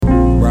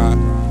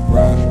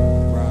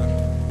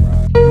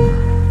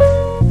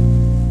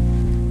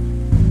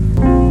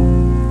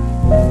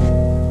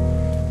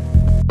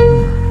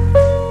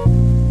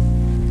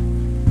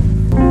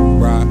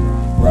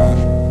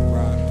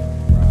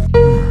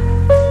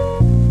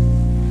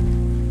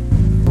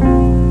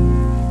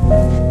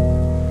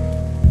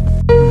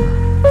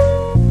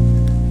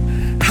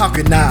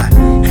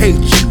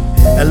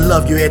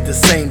you at the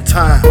same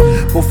time.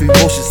 Both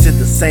emotions in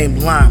the same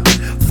line.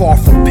 Far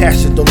from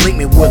passion, don't link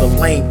me with a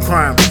lame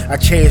crime. I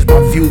changed my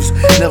views,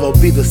 never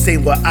be the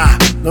same with I.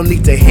 No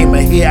need to hate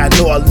my head, I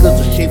know I live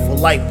a shameful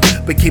life,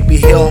 but keep me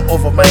held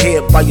over my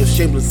head by your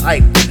shameless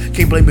hype.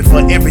 Can't blame me for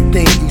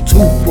everything, you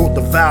too broke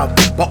the vow.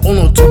 But own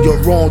on to your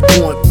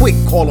wrongdoing, quick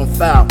calling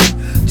foul.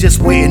 Just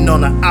waiting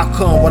on the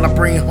outcome while I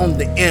bring home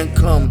the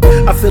income.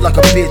 I feel like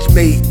a bitch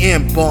made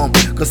N-bomb.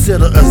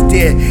 Consider us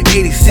dead,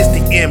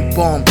 80-60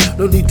 N-bomb.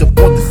 No need to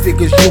point the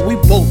figures, yo, we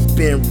both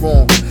been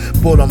wrong.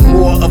 But I'm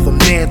more of a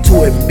man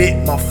to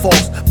admit my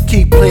faults.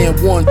 Keep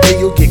playing, one day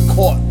you'll get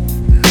caught.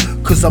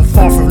 Cause I'm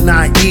far from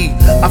naive,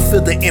 I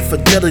feel the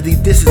infidelity,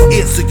 this is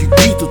it. So you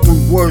keep the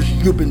 3 words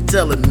you've been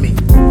telling me.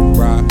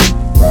 Right.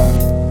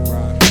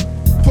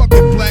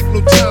 Fucking black,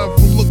 no time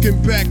for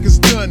looking back, it's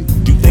done.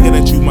 You thinking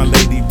that you my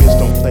lady, bitch,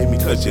 don't play me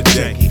cause you're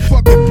janky.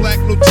 Fucking black,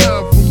 no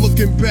time for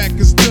looking back,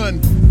 it's done.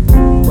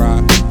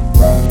 Right.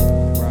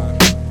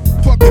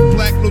 Fucking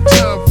black, no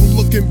time for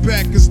looking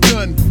back, it's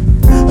done.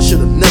 I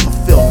should've never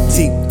felt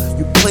deep.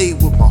 You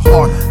played with my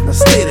heart, now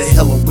stay the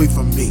hell away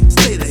from me.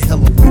 Stay the hell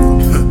away from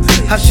me.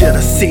 How should I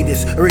say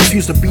this? I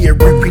refuse to be a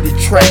repeated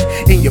track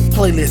in your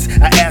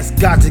playlist. I ask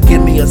God to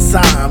give me a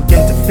sign, I'm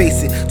going to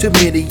face it. Too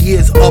many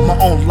years of my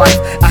own life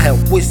I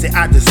have wasted,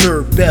 I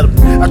deserve better.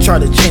 I try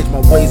to change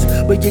my ways,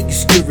 but yet you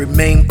still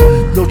remain.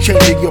 No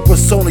change in your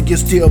persona, you're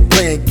still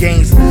playing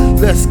games.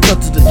 Let's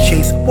cut to the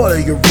chase, what are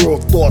your real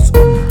thoughts?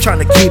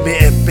 Trying to keep me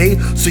at bay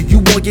so you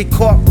won't get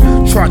caught?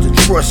 Try to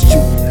trust you,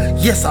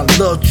 yes I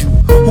loved you.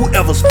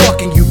 Whoever's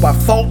fucking you by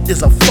fault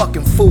is a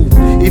fucking fool.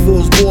 If it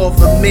was more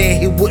of a man,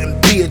 he wouldn't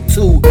be a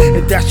tool.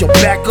 If that's your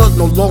backup,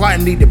 no longer I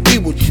need to be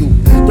with you.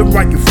 Then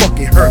right, you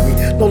fucking hurt me,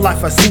 no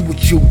life I see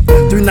with you.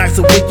 3 nights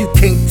away, you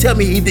can't tell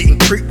me he didn't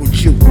creep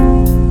with you.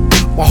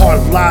 My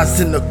heart lies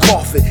in the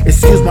coffin,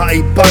 excuse my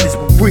 8 bodies,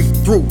 but breathe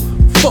through.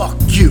 Fuck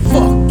you,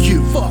 fuck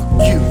you, fuck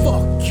you,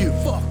 fuck you,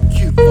 fuck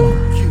you, fuck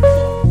you,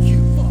 fuck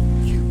you,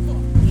 fuck you,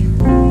 fuck you.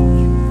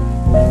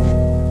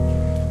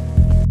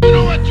 You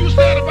know what you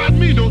said about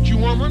me, don't you,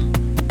 woman?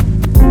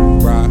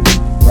 Right.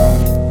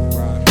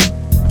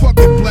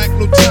 Fucking black,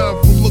 no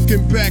time for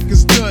looking back,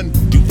 it's done.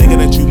 You thinking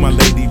that you my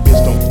lady,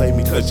 bitch, don't play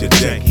me cause you're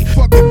janky.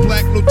 Fucking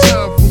black, no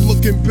time for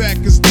looking back,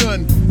 it's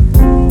done.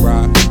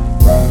 Right.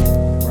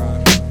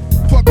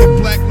 Fucking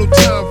black, no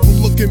time for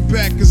looking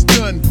back, it's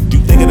done. You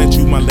thinking that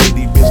you my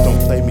lady, bitch, don't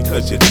play me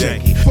cause you're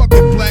janky.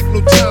 Fucking black,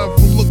 no time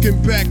for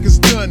looking back, it's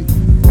done.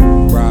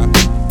 Right.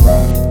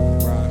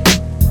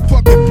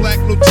 Fucking black,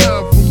 no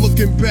time for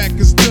looking back,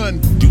 it's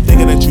done. You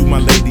thinking that you my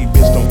lady,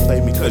 bitch, don't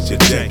play me cause you're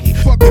janky.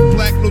 Fucking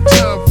black, no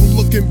time for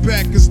looking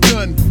back, it's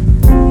done.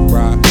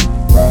 Right.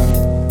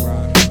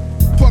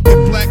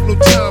 Fucking black, no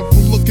time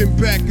for looking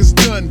back, it's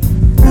done.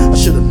 I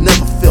should've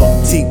never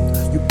felt deep.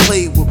 You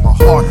played with my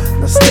heart,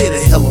 now stay the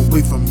hell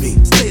away from me.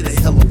 Stay the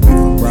hell away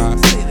from me.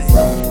 Stay the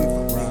hell away from me.